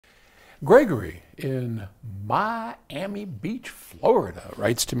Gregory in Miami Beach, Florida,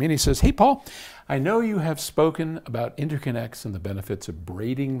 writes to me and he says, "Hey, Paul, I know you have spoken about interconnects and the benefits of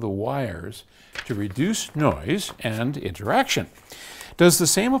braiding the wires to reduce noise and interaction. Does the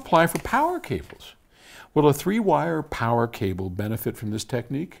same apply for power cables? Will a 3-wire power cable benefit from this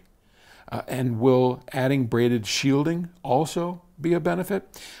technique? And will adding braided shielding also be a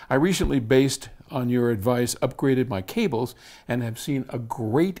benefit? I recently, based on your advice, upgraded my cables and have seen a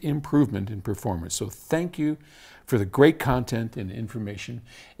great improvement in performance. So thank you for the great content and information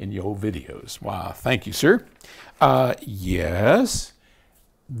in your videos." Wow, thank you, sir. Yes,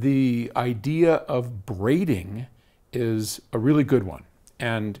 the idea of braiding is a really good one.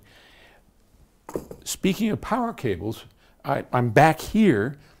 And speaking of power cables, I'm back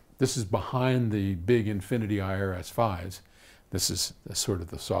here. This is behind the big Infinity IRS-5s. This is sort of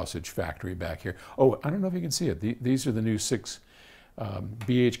the sausage factory back here. Oh, I don't know if you can see it. These are the new BHK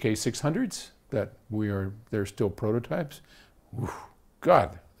 600s that they're still prototypes. Ooh,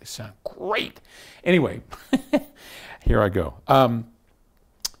 God, they sound great. Anyway, here I go.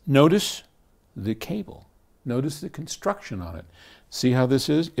 Notice the cable. Notice the construction on it. See how this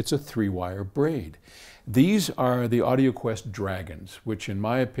is? It's a 3-wire braid. These are the AudioQuest Dragons, which in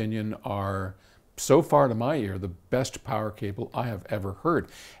my opinion are, so far to my ear, the best power cable I have ever heard.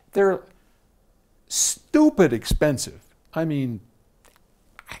 They're stupid expensive. I mean,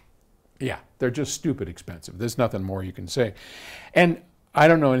 yeah, they're just stupid expensive. There's nothing more you can say. And I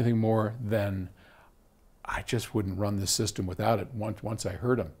don't know anything more than I just wouldn't run this system without it once I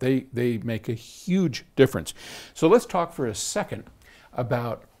heard them. They make a huge difference. So let's talk for a second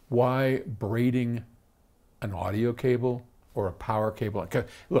about why braiding an audio cable or a power cable.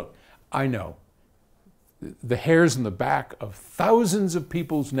 Look, I know the hairs in the back of thousands of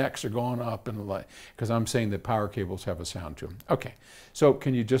people's necks are going up and like, because I'm saying that power cables have a sound to them. Okay, so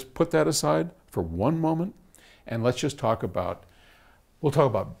can you just put that aside for one moment and let's just talk about, we'll talk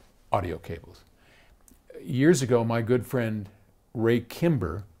about audio cables. Years ago, my good friend Ray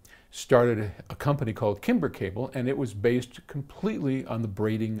Kimber started a company called Kimber Cable, and it was based completely on the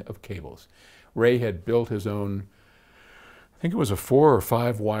braiding of cables. Ray had built his own, I think it was a 4 or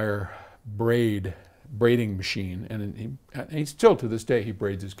 5-wire braiding machine, and he still to this day he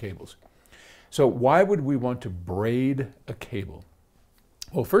braids his cables. So why would we want to braid a cable?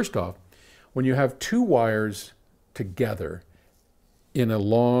 Well, first off, when you have 2 wires together in a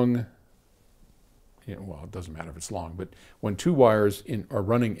long, well, it doesn't matter if it's long, but when 2 wires are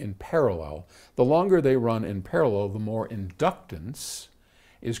running in parallel, the longer they run in parallel, the more inductance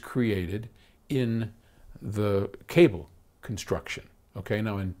is created in the cable construction. Okay,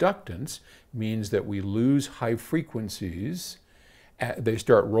 now inductance means that we lose high frequencies. They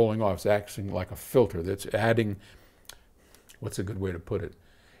start rolling off. It's acting like a filter that's adding, what's a good way to put it?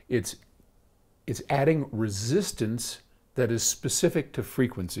 It's adding resistance that is specific to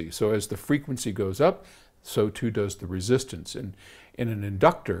frequency. So as the frequency goes up, so too does the resistance. And in an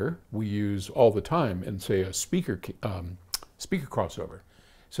inductor, we use all the time in, say, a speaker crossover.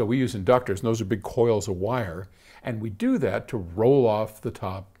 So we use inductors, and those are big coils of wire, and we do that to roll off the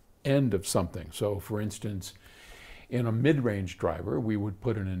top end of something. So for instance, in a mid-range driver, we would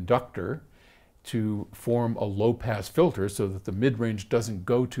put an inductor to form a low-pass filter so that the mid-range doesn't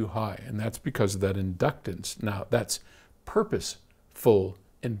go too high, and that's because of that inductance. Now, that's purposeful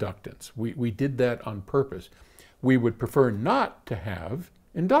inductance. We did that on purpose. We would prefer not to have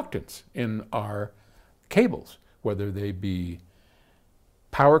inductance in our cables, whether they be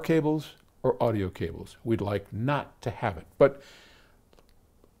power cables or audio cables. We'd like not to have it. But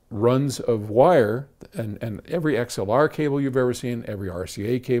runs of wire, and every XLR cable you've ever seen, every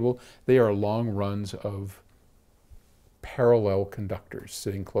RCA cable, they are long runs of parallel conductors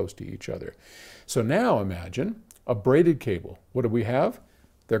sitting close to each other. So now imagine a braided cable. What do we have?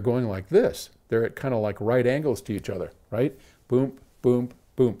 They're going like this. They're at kind of like right angles to each other, right? Boom, boom,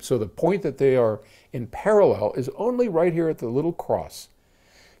 boom. So the point that they are in parallel is only right here at the little cross.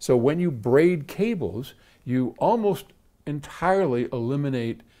 So when you braid cables, you almost entirely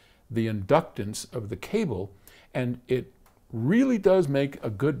eliminate the inductance of the cable, and it really does make a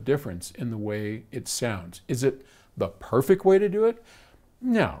good difference in the way it sounds. Is it the perfect way to do it?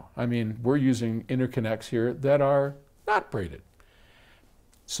 No. I mean, we're using interconnects here that are not braided.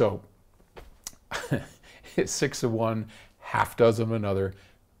 So it's 6 of one, half dozen of another.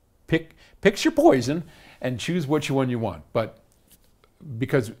 Pick your poison and choose which one you want. But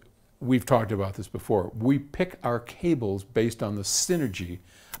because we've talked about this before, we pick our cables based on the synergy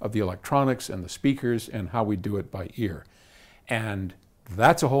of the electronics and the speakers and how we do it by ear. And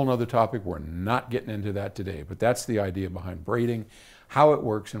that's a whole nother topic. We're not getting into that today, but that's the idea behind braiding. how it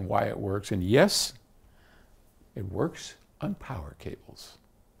works and why it works. And yes, it works on power cables.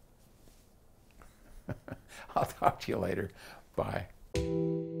 I'll talk to you later. Bye.